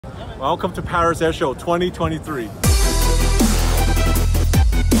Welcome to Paris Air Show 2023.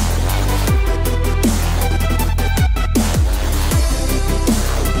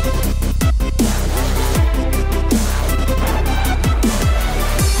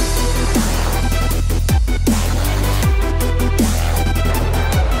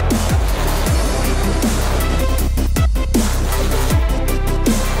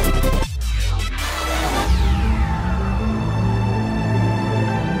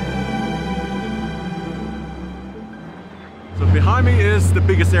 Behind me is the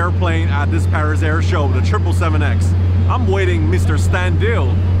biggest airplane at this Paris Air Show, the 777X. I'm waiting Mr. Stan Deal,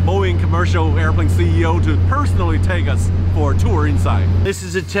 Boeing commercial airplane CEO, to personally take us for a tour inside. This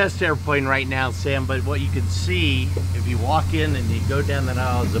is a test airplane right now, Sam, but what you can see if you walk in and you go down the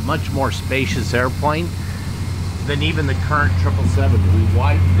aisle is a much more spacious airplane than even the current 777. We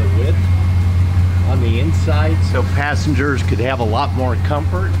widened the width on the inside so passengers could have a lot more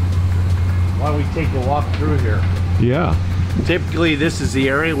comfort. Why don't we take a walk through here? Yeah. Typically, this is the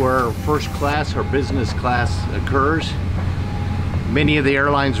area where first class or business class occurs. Many of the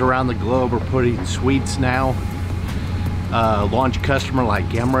airlines around the globe are putting suites now. Launch customer like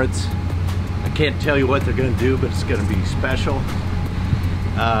Emirates. I can't tell you what they're going to do, but it's going to be special.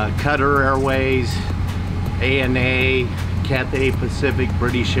 Qatar Airways, ANA, Cathay Pacific,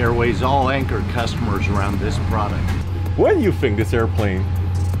 British Airways, all anchored customers around this product. When do you think this airplane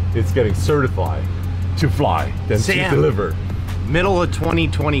is getting certified to fly, then to deliver? Middle of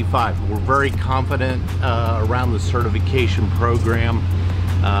 2025. We're very confident around the certification program.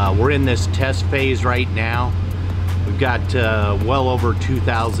 We're in this test phase right now. We've got well over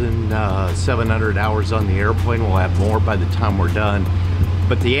 2,700 hours on the airplane. We'll have more by the time we're done.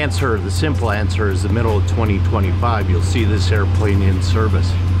 But the answer, the simple answer, is the middle of 2025. You'll see this airplane in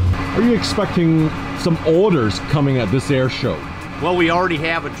service. Are you expecting some orders coming at this air show? Well, we already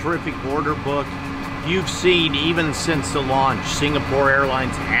have a terrific order book. You've seen, even since the launch, Singapore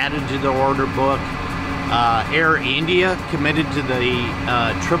Airlines added to the order book. Air India committed to the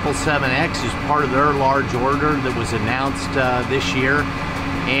 777X as part of their large order that was announced this year.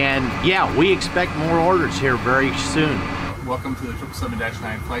 And yeah, we expect more orders here very soon. Welcome to the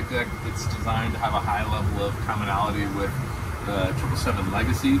 777-9 flight deck. It's designed to have a high level of commonality with the 777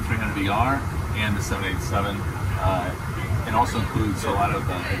 Legacy 300ER and the 787. It also includes a lot of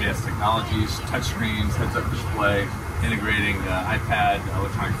advanced technologies, touchscreens, heads-up display, integrating iPad,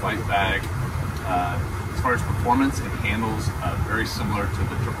 electronic flight bag. As far as performance, it handles very similar to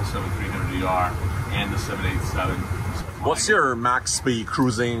the 777-300ER and the 787. What's your max speed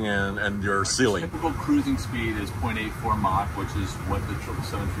cruising and your ceiling? Typical cruising speed is 0.84 Mach, which is what the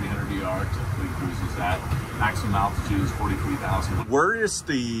 777-300ER typically cruises at. Maximum altitude is 43,000. Where is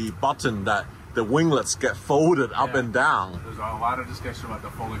the button that the winglets get folded up and down? There's a lot of discussion about the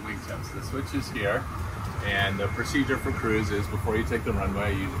folding wingtips. The switch is here, and the procedure for cruise is before you take the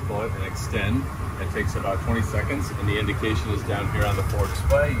runway, you just pull it and extend. It takes about 20 seconds, and the indication is down here on the forward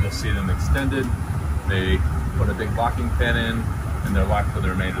display. You'll see them extended. They put a big locking pin in, and they're locked for the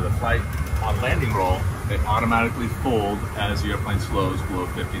remainder of the flight. On landing roll, they automatically fold as the airplane slows below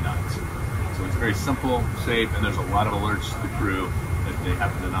 50 knots. So it's very simple, safe, and there's a lot of alerts to the crew that they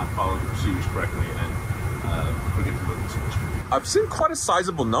happen to not follow the procedures correctly and forget to move the switch. I've seen quite a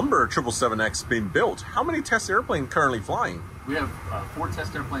sizable number of 777X being built. How many test airplanes currently flying? We have 4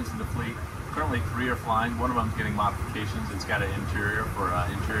 test airplanes in the fleet. Currently 3 are flying. One of them is getting modifications. It's got an interior for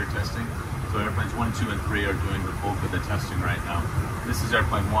interior testing. So airplanes 1, 2, and 3 are doing the bulk of the testing right now. This is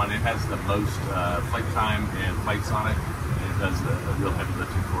airplane 1. It has the most flight time and flights on it. And it does the real heavy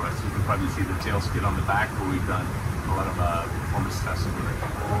lifting for us. You can probably see the tail skid on the back where we've done a lot of performance testing with it.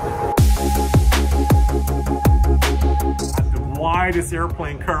 Why this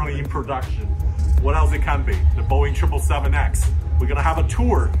airplane currently in production? What else it can be? The Boeing 777X. We're gonna have a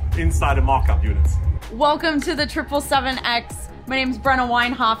tour inside the mock-up units. Welcome to the 777X. My name is Brenna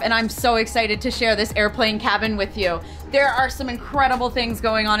Weinhoff, and I'm so excited to share this airplane cabin with you. There are some incredible things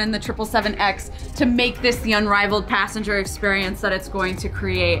going on in the 777X to make this the unrivaled passenger experience that it's going to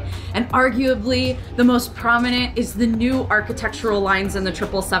create. And arguably, the most prominent is the new architectural lines in the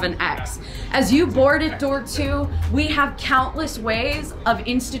 777X. As you board at door 2, we have countless ways of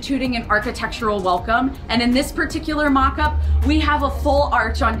instituting an architectural welcome. And in this particular mock-up, we have a full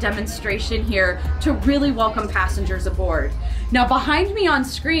arch on demonstration here to really welcome passengers aboard. Now behind me on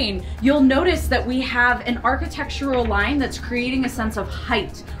screen, you'll notice that we have an architectural line that's creating a sense of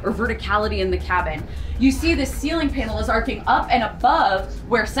height or verticality in the cabin. You see the ceiling panel is arcing up and above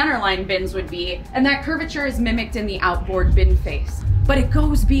where centerline bins would be, and that curvature is mimicked in the outboard bin face. But it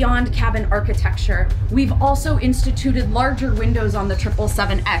goes beyond cabin architecture. We've also instituted larger windows on the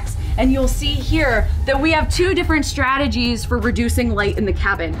 777X, and you'll see here that we have two different strategies for reducing light in the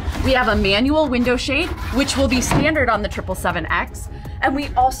cabin. We have a manual window shade, which will be standard on the 777X, and we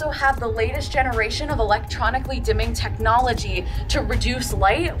also have the latest generation of electronically dimming technology to reduce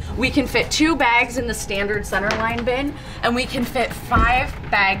light. We can fit 2 bags in the standard centerline bin, and we can fit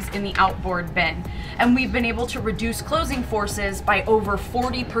 5 bags in the outboard bin. And we've been able to reduce closing forces by over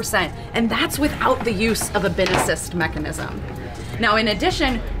 40%, and that's without the use of a bin assist mechanism. Now, in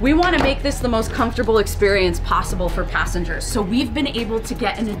addition, we want to make this the most comfortable experience possible for passengers. So we've been able to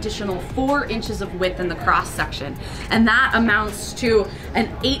get an additional 4 inches of width in the cross section. And that amounts to an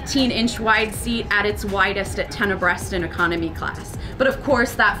 18-inch wide seat at its widest at 10 abreast in economy class. But of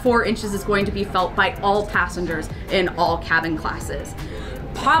course, that 4 inches is going to be felt by all passengers in all cabin classes.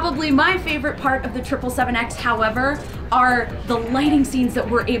 Probably my favorite part of the 777X, however, are the lighting scenes that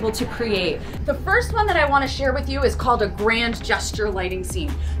we're able to create. The first one that I want to share with you is called a grand gesture lighting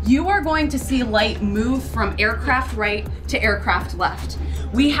scene. You are going to see light move from aircraft right to aircraft left.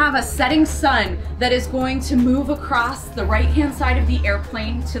 We have a setting sun that is going to move across the right-hand side of the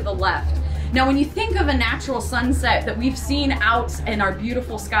airplane to the left. Now, when you think of a natural sunset that we've seen out in our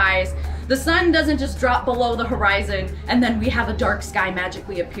beautiful skies, the sun doesn't just drop below the horizon and then we have a dark sky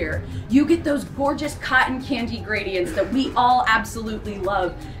magically appear. You get those gorgeous cotton candy gradients that we all absolutely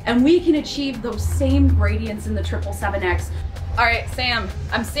love, and we can achieve those same gradients in the 777X. All right, Sam,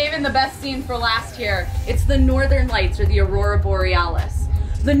 I'm saving the best scene for last here. It's the Northern Lights, or the Aurora Borealis.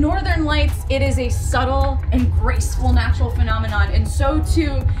 The Northern Lights, it is a subtle and graceful natural phenomenon, and so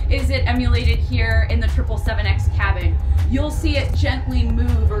too is it emulated here in the 777X cabin. You'll see it gently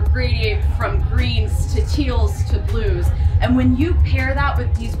move or gradiate from greens to teals to blues. And when you pair that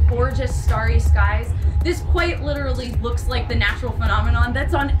with these gorgeous starry skies, this quite literally looks like the natural phenomenon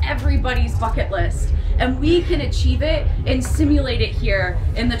that's on everybody's bucket list. And we can achieve it and simulate it here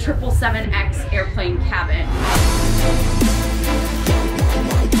in the 777X airplane cabin.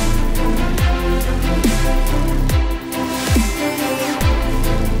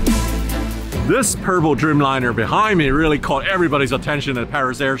 This purple Dreamliner behind me really caught everybody's attention at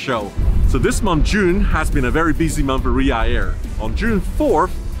Paris Air Show. So this month, June, has been a very busy month for Riyadh Air. On June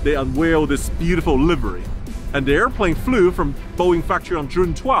 4th, they unveiled this beautiful livery. And the airplane flew from Boeing factory on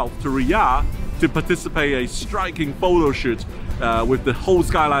June 12th to Riyadh to participate in a striking photo shoot with the whole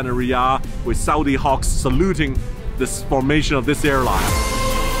skyline of Riyadh, with Saudi hawks saluting this formation of this airline.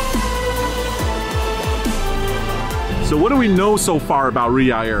 So what do we know so far about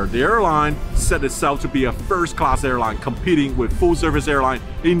Riyadh Air? The airline set itself to be a first-class airline competing with full-service airline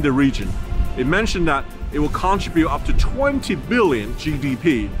in the region. It mentioned that it will contribute up to 20 billion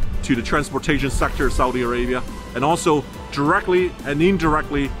GDP to the transportation sector of Saudi Arabia, and also directly and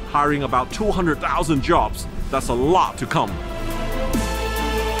indirectly hiring about 200,000 jobs. That's a lot to come.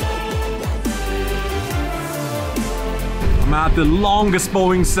 I'm at the longest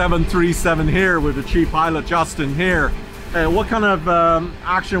Boeing 737 here with the chief pilot Justin here. What kind of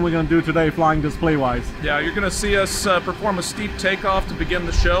action are we going to do today flying display-wise? Yeah, you're going to see us perform a steep takeoff to begin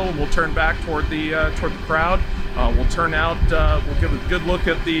the show, and we'll turn back toward the crowd. We'll turn out, we'll give a good look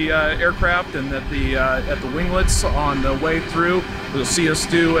at the aircraft and at the winglets on the way through. You'll see us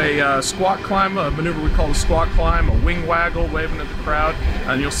do a squat climb, a maneuver we call a squat climb, a wing waggle, waving at the crowd,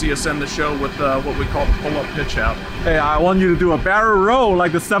 and you'll see us end the show with what we call the pull-up pitch out. Hey, I want you to do a barrel roll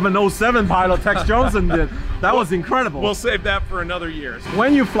like the 707 pilot Tex Johnson did. That was incredible. We'll save that for another year.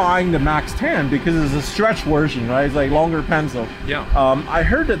 When you're flying the Max 10, because it's a stretch version, right? It's like longer pencil. Yeah. I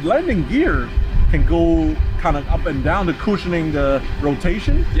heard that landing gear can go kind of up and down to cushioning the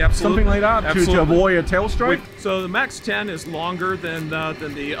rotation. Yeah, absolutely. Something like that to avoid a tail strike. So the Max 10 is longer than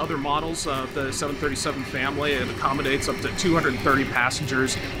the other models of the 737 family. It accommodates up to 230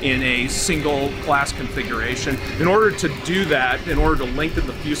 passengers in a single class configuration. In order to do that, in order to lengthen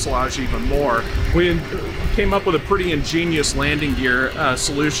the fuselage even more, we came up with a pretty ingenious landing gear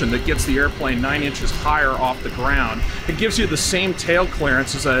solution that gets the airplane 9 inches higher off the ground. It gives you the same tail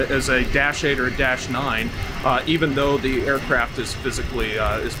clearance as a Dash 8 or a Dash 9, even though the aircraft is physically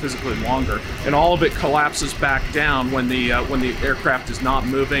longer, and all of it collapses back down when the aircraft is not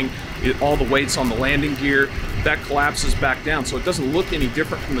moving. All the weight's on the landing gear, that collapses back down, so it doesn't look any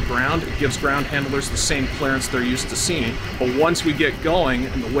different from the ground. It gives ground handlers the same clearance they're used to seeing. But once we get going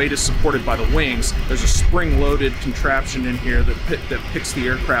and the weight is supported by the wings, there's a spring-loaded contraption in here that picks the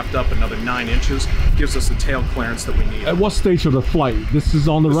aircraft up another 9 inches, gives us the tail clearance that we need. At what stage of the flight? This is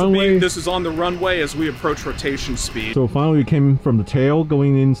on the runway? This is on the runway as we approach rotation speed. So finally we came from the tail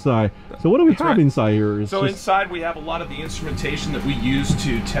going inside. So what do we have inside here? So inside we have a lot of the instrumentation that we use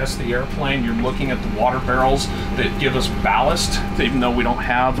to test the airplane. You're looking at the water barrels that give us ballast. Even though we don't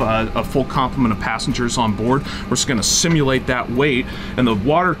have a full complement of passengers on board, we're just going to simulate that weight, and the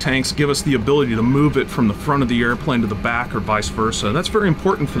water tanks give us the ability to move it from the front of the airplane to the back or vice versa. That's very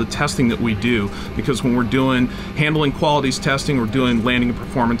important for the testing that we do, because when we're doing handling qualities testing, we're doing landing and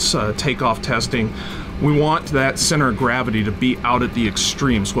performance takeoff testing, we want that center of gravity to be out at the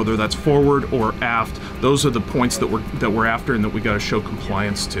extremes, whether that's forward or aft. Those are the points that we're after and that we got to show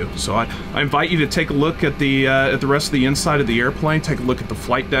compliance to. So I invite you to take a look at the rest of the inside of the airplane. Take a look at the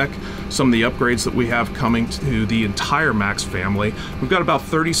flight deck, some of the upgrades that we have coming to the entire MAX family. We've got about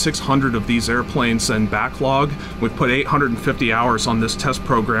 3,600 of these airplanes in backlog. We've put 850 hours on this test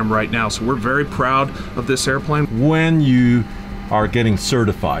program right now, so we're very proud of this airplane. When you are getting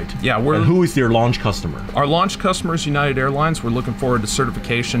certified. Yeah, and who is your launch customer? Our launch customer is United Airlines. We're looking forward to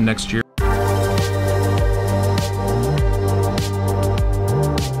certification next year.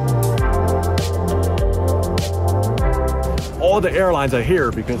 All the airlines are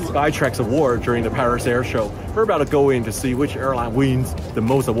here because Skytrax award during the Paris Air Show. We're about to go in to see which airline wins the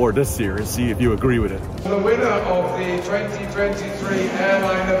most award this year and see if you agree with it. The winner of the 2023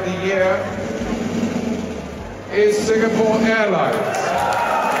 Airline of the Year is Singapore Airlines.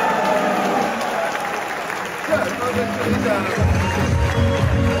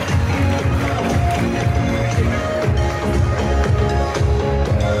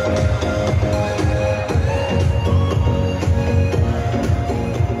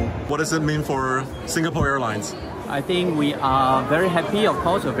 What does it mean for Singapore Airlines? I think we are very happy, of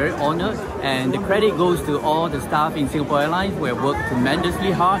course, we're very honored, and the credit goes to all the staff in Singapore Airlines who have worked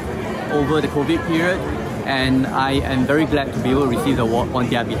tremendously hard over the COVID period, and I am very glad to be able to receive the award on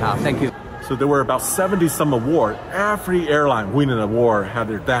their behalf. Thank you. So there were about 70 some awards. Every airline winning an award had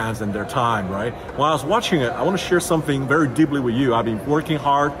their dance and their time, right? While I was watching it, I want to share something very deeply with you. I've been working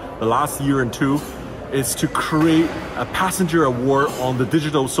hard the last year and two is to create a passenger award on the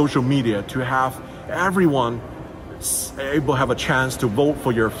digital social media to have everyone able to have a chance to vote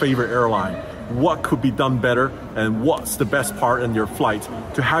for your favorite airline. What could be done better and what's the best part in your flight,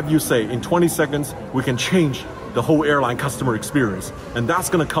 to have you say in 20 seconds we can change the whole airline customer experience. And that's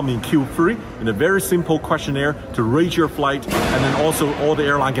going to come in Q3 in a very simple questionnaire to rate your flight, and then also all the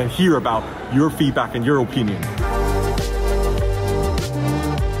airline can hear about your feedback and your opinion.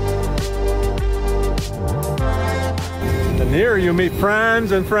 And here you meet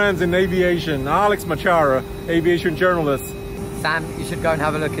friends and friends in aviation. Alex Machara, aviation journalist. Sam, you should go and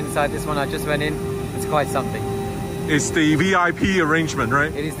have a look inside this one. I just went in. It's quite something. It's the VIP arrangement,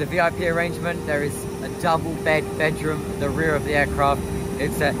 right? It is the VIP arrangement. There is a double bedroom at the rear of the aircraft.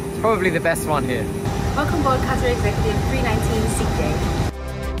 It's probably the best one here. Welcome aboard Qatar Executive A319CJ.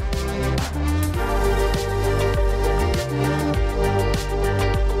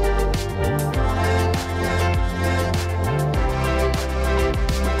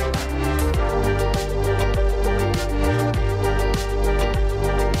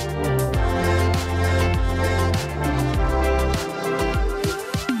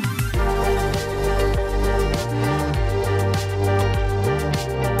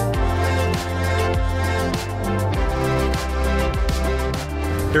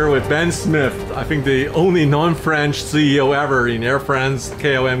 Here with Ben Smith, I think the only non-French CEO ever in Air France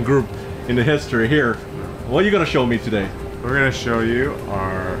KLM group in the history here. What are you going to show me today? We're going to show you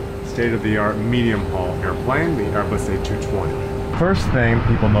our state-of-the-art medium-haul airplane, the Airbus A220. First thing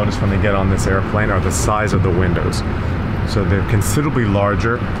people notice when they get on this airplane are the size of the windows. So they're considerably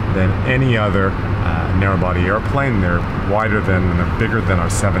larger than any other narrow-body airplane. They're wider than and they're bigger than our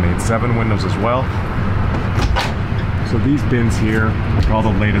 787 windows as well. So these bins here, like all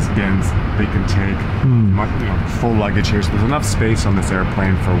the latest bins, they can take full luggage here. So there's enough space on this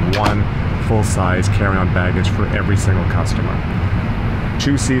airplane for one full-size carry-on baggage for every single customer.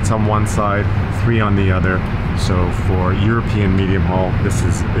 2 seats on one side, 3 on the other. So for European medium haul, this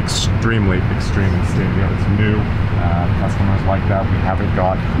is extremely state-of-the-art. It's new. Customers like that. We haven't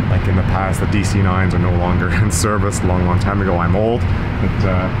got, like in the past, the DC-9s are no longer in service. Long time ago. I'm old, but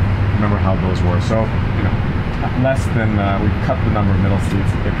remember how those were. So, you know, less than, we've cut the number of middle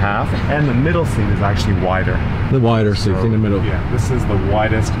seats in half, and the middle seat is actually wider. The wider seat in the middle. Yeah, this is the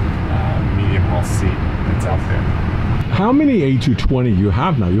widest medium haul seat that's out there. How many A220 you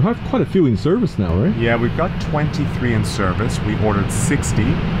have now? You have quite a few in service now, right? Yeah, we've got 23 in service. We ordered 60,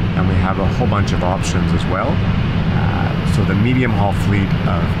 and we have a whole bunch of options as well. So the medium haul fleet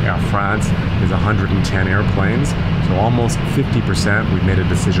of Air France is 110 airplanes. So almost 50%, we made a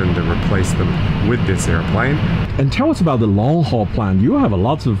decision to replace them with this airplane. And tell us about the long haul plan. You have a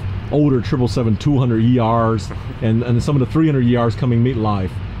lot of older 777-200 ERs and some of the 300 ERs coming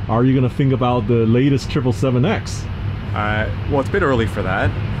mid-life. Are you going to think about the latest 777X? Well, it's a bit early for that.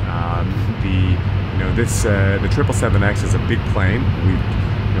 The 777X is a big plane.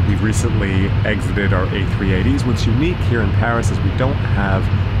 We've recently exited our A380s. What's unique here in Paris is we don't have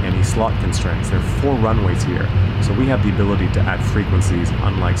any slot constraints. There are 4 runways here, so we have the ability to add frequencies,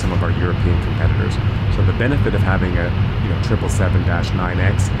 unlike some of our European competitors. So the benefit of having a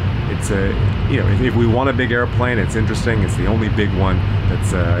 777-9X, if we want a big airplane, it's interesting. It's the only big one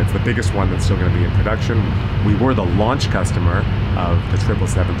it's the biggest one that's still going to be in production. We were the launch customer of the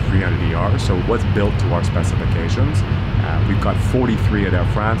 777-300ER, so it was built to our specifications. We've got 43 at Air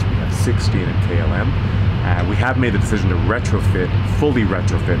France. We have 16 at KLM. We have made the decision to fully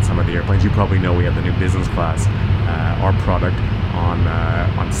retrofit some of the airplanes. You probably know we have the new business class, our product,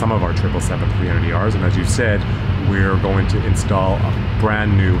 on some of our 777-300ERs, and as you said, we're going to install a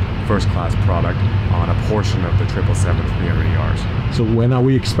brand new first class product on a portion of the 777-300ERs. So when are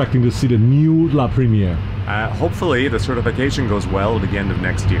we expecting to see the new La Première? Hopefully the certification goes well at the end of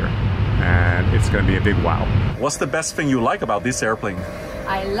next year, and it's going to be a big wow. What's the best thing you like about this airplane?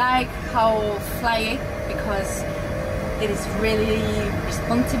 I like how fly it because it is really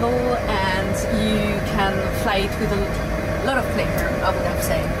responsible and you can fly it with a lot of pleasure, I would have to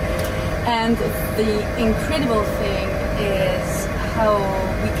say. And the incredible thing is how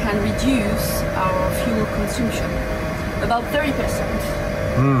we can reduce our fuel consumption, about 30%.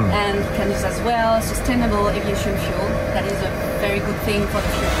 And can use as well sustainable aviation fuel. That is a very good thing for the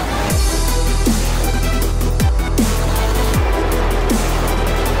future.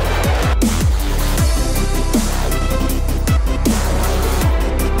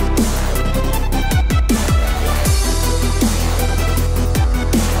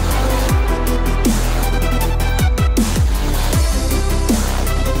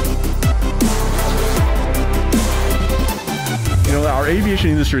 Our aviation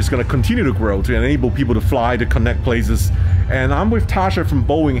industry is going to continue to grow to enable people to fly, to connect places. And I'm with Tasha from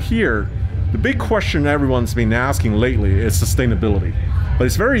Boeing here. The big question everyone's been asking lately is sustainability. But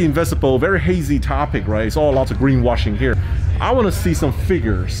it's very invisible, very hazy topic, right? It's all lots of greenwashing here. I want to see some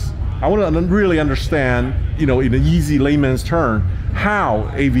figures. I want to really understand, in an easy layman's term, how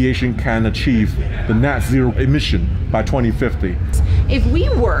aviation can achieve the net zero emission by 2050. If we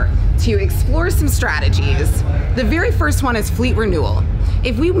were to explore some strategies, the very first one is fleet renewal.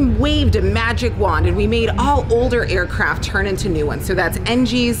 If we waved a magic wand and we made all older aircraft turn into new ones, so that's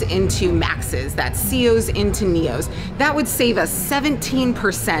NGs into MAXs, that's COs into NEOs, that would save us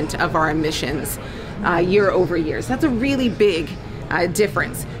 17% of our emissions year over year. So that's a really big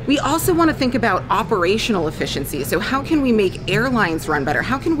difference. We also want to think about operational efficiency. So how can we make airlines run better?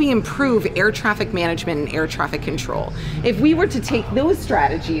 How can we improve air traffic management and air traffic control? If we were to take those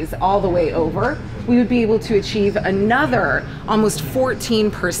strategies all the way over, we would be able to achieve another almost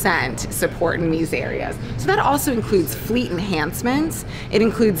 14% support in these areas. So that also includes fleet enhancements. It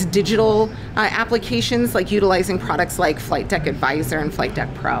includes digital applications like utilizing products like Flight Deck Advisor and Flight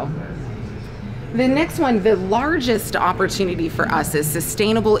Deck Pro. The next one, the largest opportunity for us, is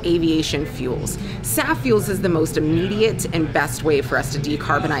sustainable aviation fuels. SAF fuels is the most immediate and best way for us to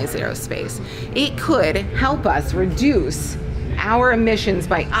decarbonize aerospace. It could help us reduce our emissions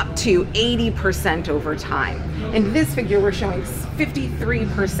by up to 80% over time. In this figure, we're showing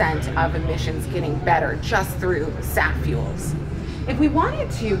 53% of emissions getting better just through SAF fuels. If we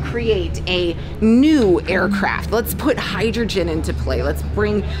wanted to create a new aircraft, let's put hydrogen into play, let's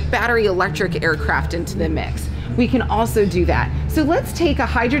bring battery electric aircraft into the mix, we can also do that. So let's take a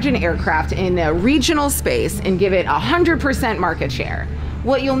hydrogen aircraft in a regional space and give it 100% market share.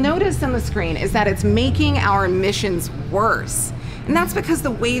 What you'll notice on the screen is that it's making our emissions worse. And that's because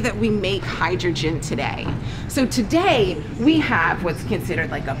the way that we make hydrogen today. So today we have what's considered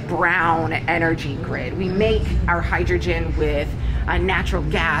like a brown energy grid. We make our hydrogen with natural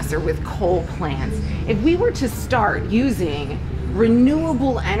gas or with coal plants. If we were to start using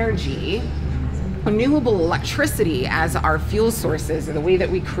renewable energy, renewable electricity as our fuel sources, or the way that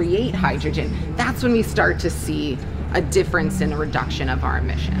we create hydrogen, that's when we start to see a difference in a reduction of our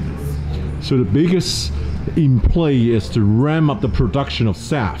emissions. So the biggest in play is to ramp up the production of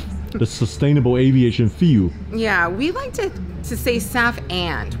SAF. the sustainable aviation feel. Yeah, we like to say SAF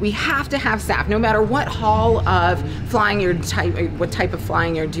and. We have to have SAF, no matter what haul of flying what type of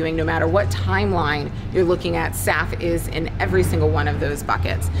flying you're doing, no matter what timeline you're looking at, SAF is in every single one of those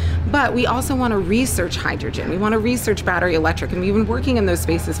buckets. But we also want to research hydrogen. We want to research battery electric, and we've been working in those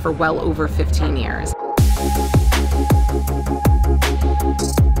spaces for well over 15 years.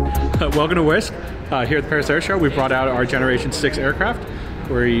 Welcome to Wisk. Here at the Paris Air Show, we brought out our Generation 6 aircraft,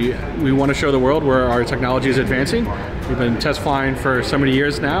 where we want to show the world where our technology is advancing. We've been test flying for so many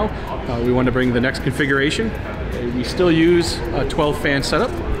years now. We want to bring the next configuration. We still use a 12-fan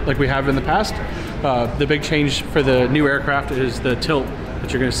setup like we have in the past. The big change for the new aircraft is the tilt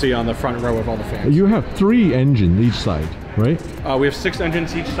that you're going to see on the front row of all the fans. You have 3 engines each side, right? We have 6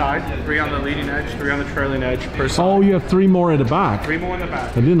 engines each side, 3 on the leading edge, 3 on the trailing edge per side. Oh, you have 3 more at the back. 3 more in the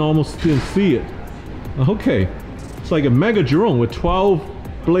back. I didn't see it. Okay, it's like a mega drone with 12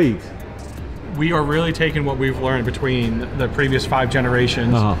 blades. We are really taking what we've learned between the previous 5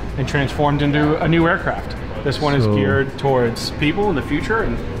 generations and transformed into a new aircraft. This one is geared towards people in the future.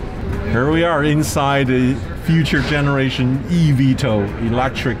 And here we are inside the future generation EVTOL,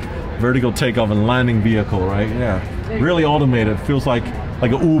 electric vertical takeoff and landing vehicle, right? Yeah, really automated. Feels like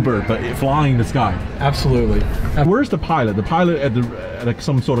an Uber, but flying in the sky. Absolutely. Where's the pilot? The pilot at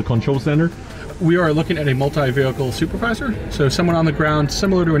some sort of control center? We are looking at a multi-vehicle supervisor, so someone on the ground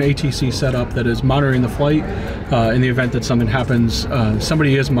similar to an ATC setup that is monitoring the flight. In the event that something happens,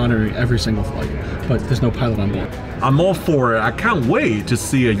 somebody is monitoring every single flight, but there's no pilot on board. I'm all for it. I can't wait to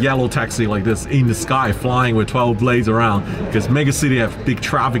see a yellow taxi like this in the sky flying with 12 blades around, because megacity have big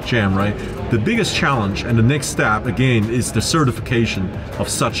traffic jam, right? The biggest challenge and the next step again is the certification of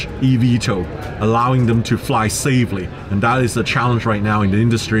such EVTOL, allowing them to fly safely, and that is a challenge right now in the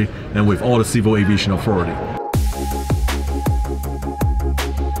industry and with all the civil aviation authority.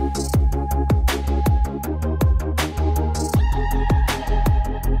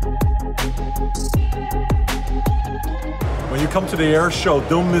 When you come to the air show,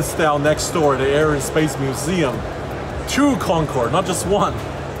 don't miss out next door, the Air and Space Museum. 2 Concorde, not just 1.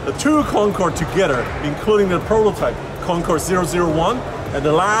 The 2 Concorde together, including the prototype Concorde 001, and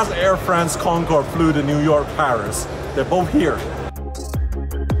the last Air France Concorde flew to New York, Paris. They're both here.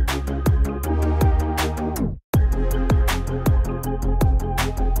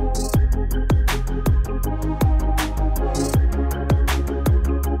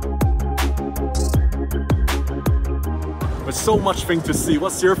 There's so much thing to see.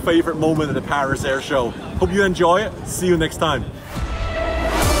 What's your favorite moment at the Paris Air Show? Hope you enjoy it. See you next time.